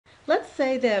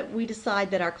say that we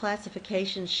decide that our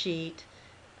classification sheet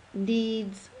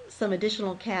needs some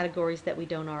additional categories that we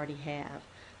don't already have.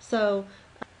 So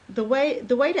the way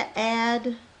to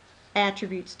add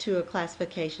attributes to a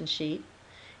classification sheet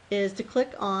is to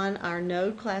click on our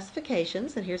node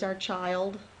classifications, and here's our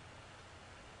child.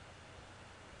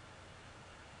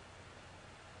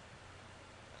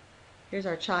 Here's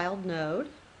our child node.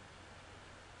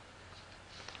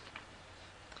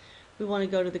 We want to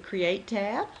go to the Create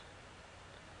tab.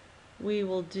 We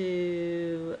will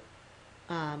do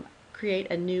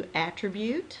create a new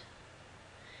attribute.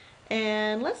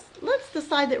 And let's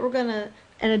decide that we're going to,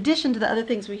 in addition to the other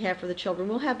things we have for the children,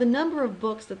 we'll have the number of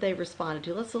books that they responded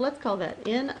to. Let's call that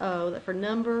NO, for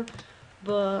number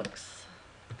books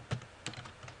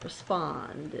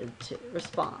responded to.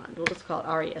 We'll just call it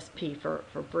RESP for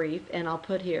brief, and I'll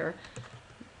put here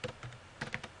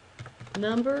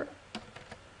number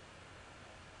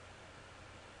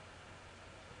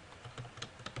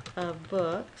of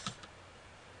books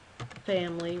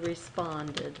family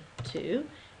responded to,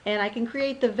 and I can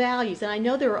create the values. And I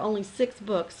know there are only 6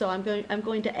 books, so I'm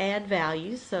going to add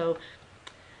values. So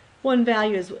one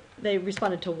value is they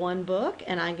responded to 1 book,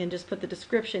 and I can just put the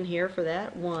description here for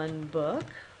that 1 book.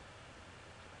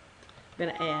 I'm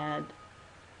going to add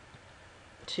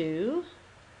 2.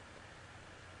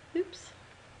 Oops.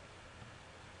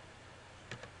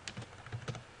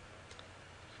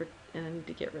 And I need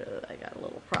to get rid of it. I got a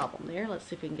little problem there. Let's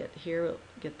see if we can get here. We'll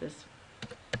get this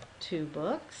 2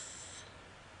 books.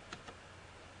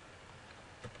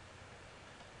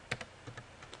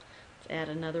 Let's add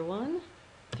another one.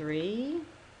 3.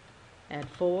 Add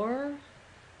 4.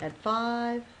 Add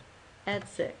 5. Add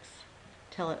 6.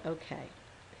 Tell it OK.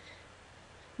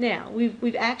 Now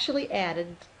we've actually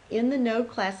added in the node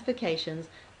classifications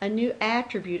a new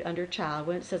attribute under child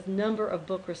when it says number of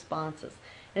book responses.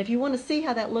 And if you want to see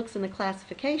how that looks in the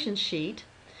classification sheet,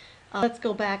 let's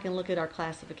go back and look at our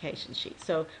classification sheet.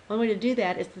 So one way to do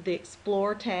that is through the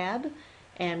Explore tab,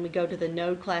 and we go to the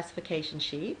Node Classification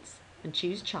Sheets and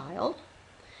choose Child.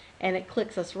 And it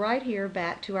clicks us right here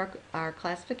back to our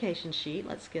classification sheet.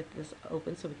 Let's get this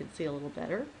open so we can see a little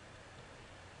better.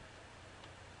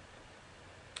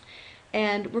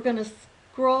 And we're going to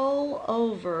scroll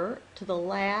over to the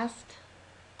last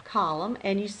column,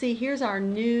 and you see here's our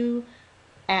new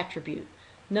attribute,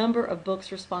 number of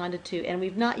books responded to, and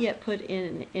we've not yet put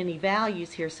in any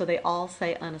values here, so they all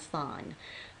say unassigned.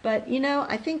 But you know,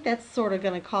 I think that's sort of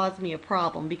going to cause me a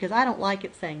problem because I don't like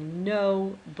it saying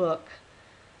no book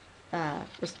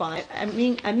responded.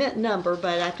 I meant number,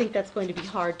 but I think that's going to be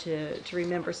hard to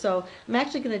remember. So I'm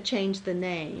actually going to change the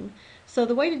name. So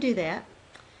the way to do that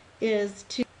is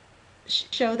to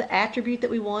show the attribute that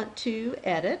we want to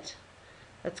edit.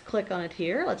 Let's click on it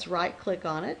here. Let's right click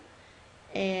on it,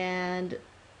 and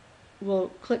we'll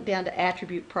click down to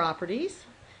Attribute Properties,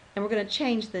 and we're going to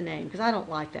change the name because I don't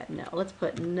like that. No, let's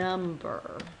put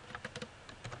number.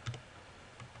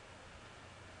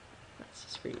 Let's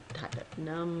just retype it.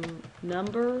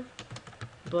 Number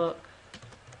book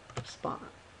respond.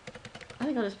 I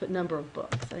think I'll just put number of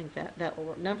books. I think that will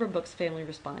work. Number of books family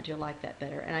respond to. I like that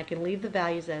better, and I can leave the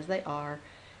values as they are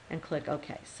and click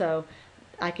OK. So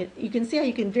you can see how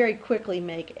you can very quickly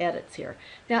make edits here.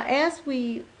 Now, as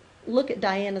we look at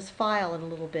Diana's file in a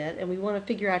little bit, and we want to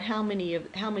figure out how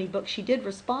many books she did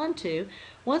respond to,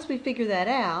 once we figure that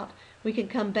out, we can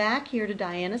come back here to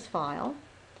Diana's file,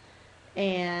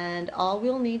 and all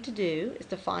we'll need to do is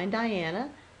to find Diana,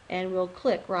 and we'll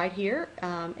click right here,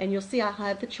 and you'll see I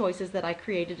have the choices that I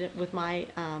created with my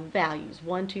values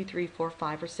 1, 2, 3, 4,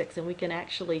 5, or 6, and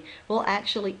we'll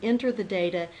actually enter the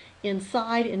data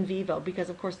inside NVivo because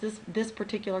of course this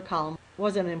particular column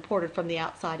wasn't imported from the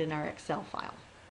outside in our Excel file.